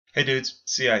Hey dudes,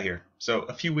 CI here. So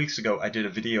a few weeks ago I did a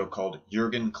video called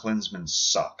Jurgen Klinsmann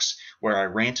Sucks, where I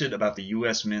ranted about the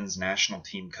US men's national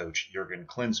team coach Jurgen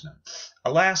Klinsmann.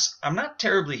 Alas, I'm not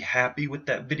terribly happy with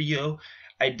that video.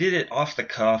 I did it off the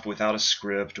cuff without a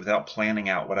script, without planning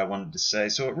out what I wanted to say,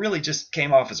 so it really just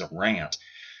came off as a rant.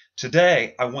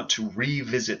 Today, I want to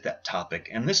revisit that topic,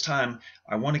 and this time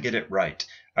I want to get it right.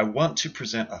 I want to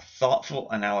present a thoughtful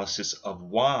analysis of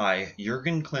why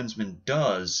Jurgen Klinsmann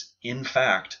does, in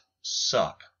fact,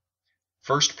 suck.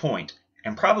 First point,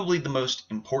 and probably the most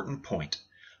important point,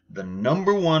 the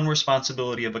number one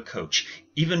responsibility of a coach,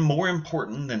 even more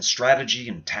important than strategy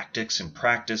and tactics and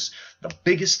practice, the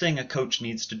biggest thing a coach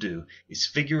needs to do is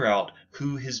figure out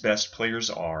who his best players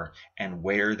are and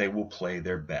where they will play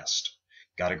their best.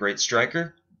 Got a great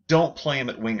striker? Don't play him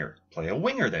at winger. Play a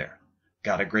winger there.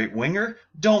 Got a great winger?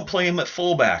 Don't play him at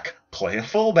fullback. Play a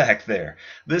fullback there.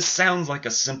 This sounds like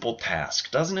a simple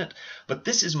task, doesn't it? But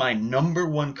this is my number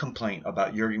one complaint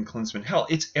about Jurgen Klinsmann. Hell,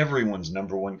 it's everyone's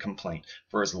number one complaint.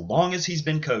 For as long as he's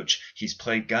been coach, he's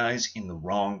played guys in the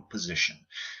wrong position.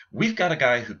 We've got a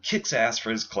guy who kicks ass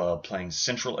for his club playing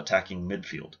central attacking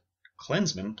midfield.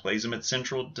 Klinsmann plays him at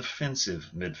central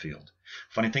defensive midfield.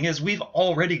 Funny thing is, we've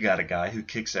already got a guy who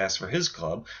kicks ass for his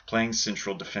club playing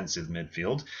central defensive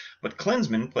midfield, but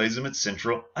Klinsmann plays him at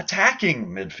central attacking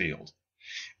midfield.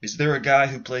 Is there a guy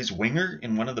who plays winger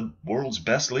in one of the world's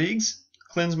best leagues?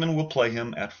 Klinsmann will play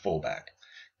him at fullback.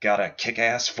 Got a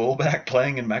kick-ass fullback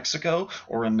playing in Mexico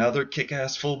or another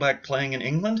kick-ass fullback playing in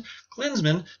England?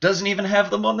 Klinsmann doesn't even have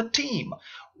them on the team.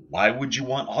 Why would you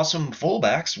want awesome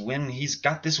fullbacks when he's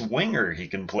got this winger he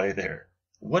can play there?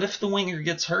 What if the winger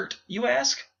gets hurt, you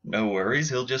ask? No worries,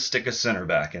 he'll just stick a center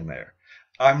back in there.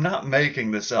 I'm not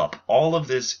making this up. All of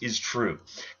this is true.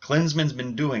 Klinsmann's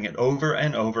been doing it over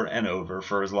and over and over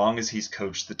for as long as he's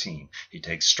coached the team. He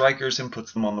takes strikers and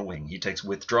puts them on the wing. He takes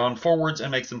withdrawn forwards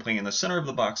and makes them play in the center of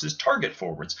the box as target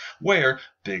forwards, where,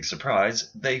 big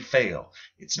surprise, they fail.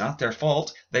 It's not their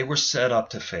fault. They were set up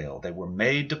to fail. They were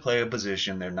made to play a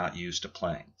position they're not used to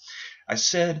playing. I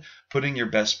said putting your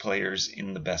best players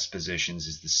in the best positions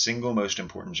is the single most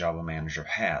important job a manager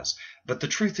has. But the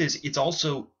truth is, it's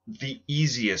also the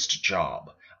easiest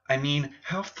job. I mean,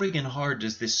 how friggin' hard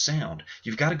does this sound?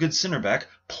 You've got a good center back,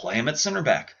 play him at center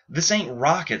back. This ain't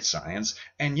rocket science,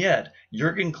 and yet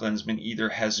Jurgen Klinsmann either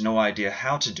has no idea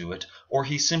how to do it, or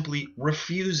he simply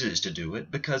refuses to do it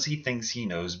because he thinks he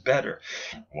knows better.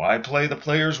 Why play the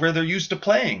players where they're used to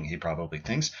playing, he probably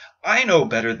thinks. I know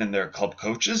better than their club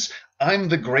coaches. I'm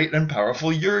the great and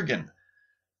powerful Jurgen.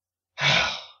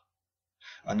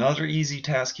 Another easy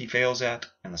task he fails at,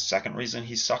 and the second reason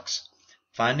he sucks,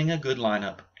 finding a good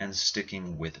lineup and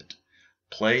sticking with it.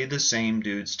 Play the same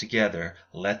dudes together.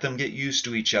 Let them get used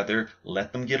to each other.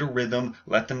 Let them get a rhythm.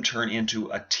 Let them turn into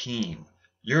a team.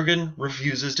 Jurgen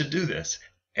refuses to do this.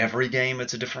 Every game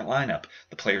it's a different lineup.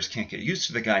 The players can't get used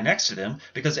to the guy next to them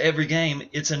because every game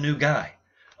it's a new guy.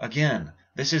 Again,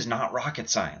 this is not rocket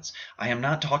science. I am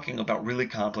not talking about really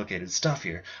complicated stuff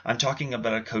here. I'm talking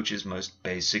about a coach's most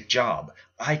basic job.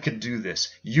 I could do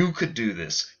this. You could do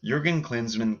this. Jurgen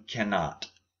Klinsmann cannot.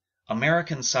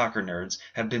 American soccer nerds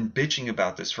have been bitching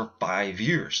about this for 5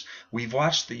 years. We've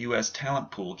watched the U.S.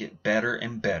 talent pool get better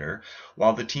and better,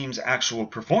 while the team's actual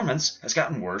performance has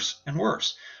gotten worse and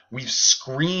worse. We've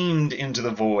screamed into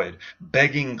the void,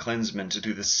 begging Klinsmann to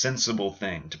do the sensible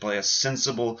thing, to play a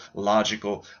sensible,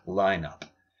 logical lineup.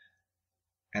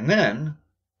 And then,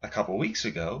 a couple weeks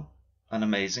ago, an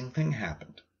amazing thing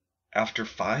happened. After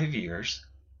 5 years,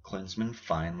 Klinsmann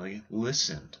finally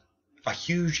listened. A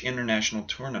huge international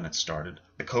tournament started,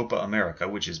 the Copa America,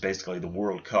 which is basically the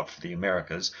World Cup for the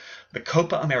Americas. The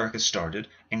Copa America started,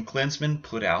 and Klinsmann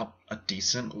put out a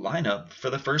decent lineup for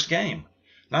the first game.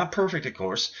 Not perfect, of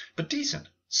course, but decent,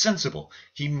 sensible.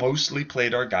 He mostly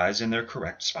played our guys in their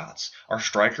correct spots. Our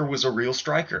striker was a real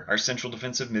striker. Our central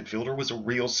defensive midfielder was a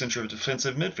real central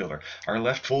defensive midfielder. Our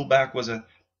left fullback was a...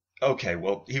 Okay,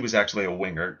 well, he was actually a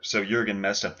winger, so Jurgen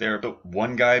messed up there, but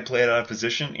one guy played out of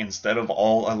position instead of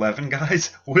all 11 guys?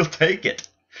 We'll take it.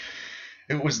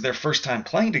 It was their first time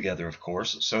playing together, of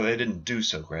course, so they didn't do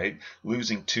so great,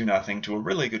 losing 2-0 to a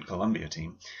really good Colombia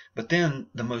team. But then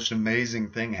the most amazing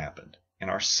thing happened. In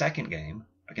our second game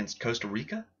against Costa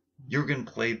Rica, Jurgen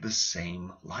played the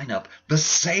same lineup. The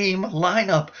same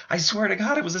lineup! I swear to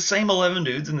God, it was the same 11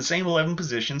 dudes in the same 11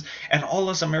 positions, and all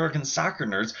us American soccer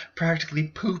nerds practically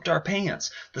pooped our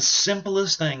pants. The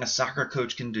simplest thing a soccer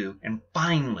coach can do, and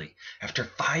finally, after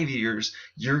 5 years,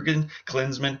 Jurgen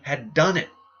Klinsmann had done it.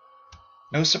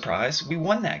 No surprise, we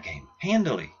won that game,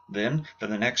 handily. Then, for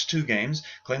the next 2 games,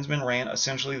 Klinsmann ran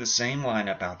essentially the same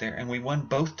lineup out there, and we won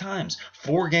both times.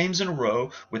 4 games in a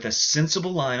row with a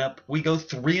sensible lineup. We go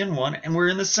 3-1, and we're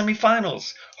in the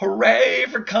semifinals. Hooray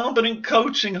for competent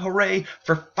coaching! Hooray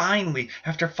for finally,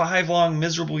 after 5 long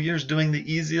miserable years, doing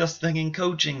the easiest thing in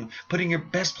coaching, putting your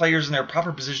best players in their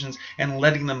proper positions and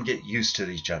letting them get used to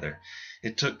each other.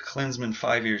 It took Klinsmann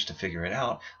 5 years to figure it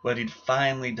out, but he'd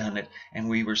finally done it, and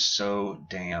we were so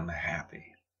damn happy.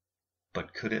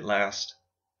 But could it last?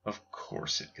 Of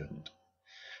course it couldn't.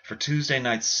 For Tuesday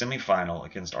night's semifinal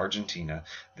against Argentina,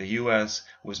 the U.S.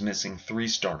 was missing 3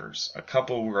 starters. A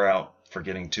couple were out for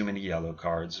getting too many yellow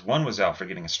cards. One was out for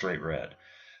getting a straight red.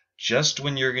 Just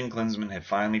when Jurgen Klinsmann had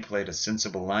finally played a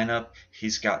sensible lineup,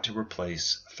 he's got to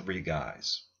replace 3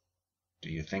 guys.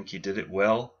 Do you think he did it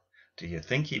well? Do you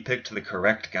think he picked the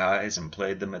correct guys and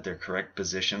played them at their correct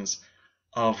positions?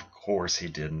 Of course he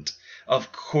didn't.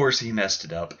 Of course he messed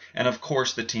it up, and of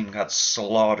course the team got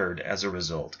slaughtered as a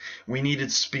result. We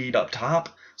needed speed up top,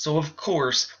 so of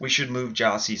course we should move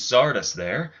Jossie Zardes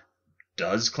there.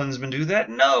 Does Klinsmann do that?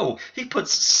 No! He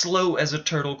puts slow as a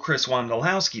turtle Chris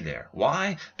Wondolowski there.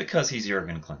 Why? Because he's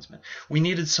Jurgen Klinsmann. We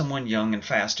needed someone young and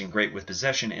fast and great with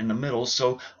possession in the middle,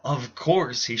 so of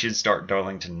course he should start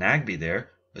Darlington Nagbe there.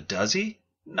 But does he?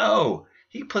 No!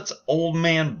 He puts old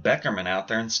man Beckerman out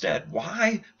there instead.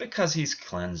 Why? Because he's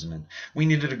Klinsmann. We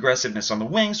needed aggressiveness on the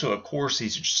wing, so of course he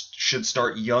should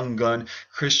start young gun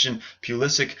Christian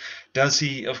Pulisic. Does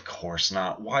he? Of course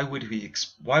not. Why would we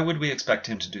expect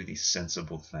him to do the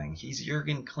sensible thing? He's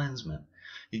Jurgen Klinsmann.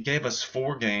 He gave us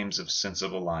 4 games of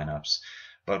sensible lineups,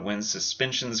 but when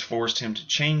suspensions forced him to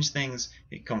change things,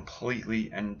 he completely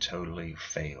and totally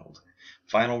failed.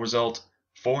 Final result: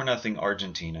 4-0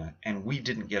 Argentina, and we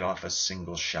didn't get off a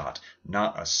single shot.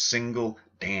 Not a single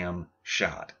damn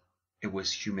shot. It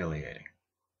was humiliating.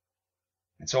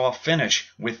 And so I'll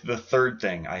finish with the third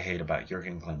thing I hate about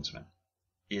Jurgen Klinsmann.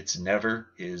 It's never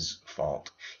his fault.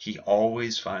 He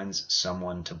always finds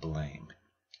someone to blame.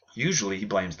 Usually he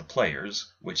blames the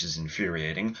players, which is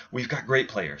infuriating. We've got great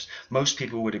players. Most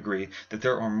people would agree that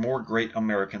there are more great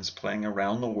Americans playing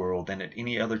around the world than at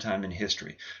any other time in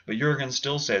history. But Jurgen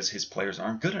still says his players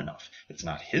aren't good enough. It's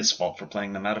not his fault for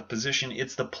playing them out of position.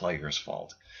 It's the players'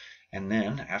 fault. And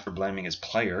then, after blaming his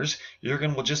players,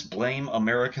 Jurgen will just blame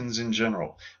Americans in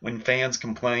general. When fans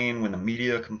complain, when the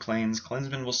media complains,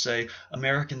 Klinsmann will say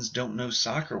Americans don't know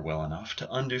soccer well enough to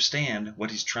understand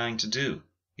what he's trying to do.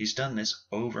 He's done this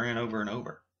over and over and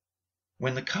over.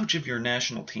 When the coach of your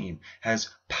national team has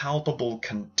palpable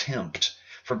contempt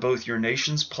for both your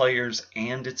nation's players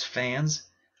and its fans,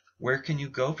 where can you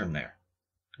go from there?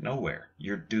 Nowhere.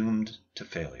 You're doomed to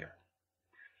failure.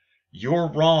 You're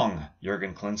wrong,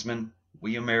 Jurgen Klinsmann.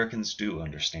 We Americans do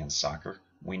understand soccer.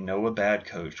 We know a bad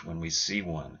coach when we see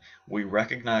one. We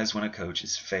recognize when a coach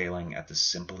is failing at the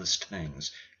simplest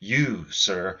things. You,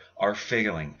 sir, are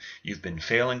failing. You've been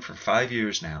failing for 5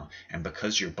 years now, and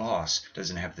because your boss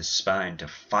doesn't have the spine to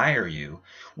fire you,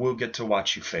 we'll get to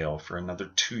watch you fail for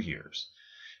another 2 years.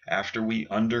 After we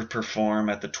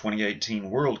underperform at the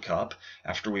 2018 World Cup,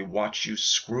 after we watch you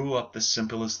screw up the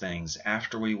simplest things,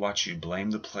 after we watch you blame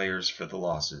the players for the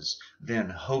losses, then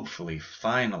hopefully,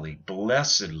 finally,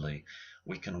 blessedly,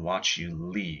 we can watch you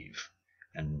leave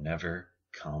and never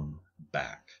come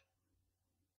back.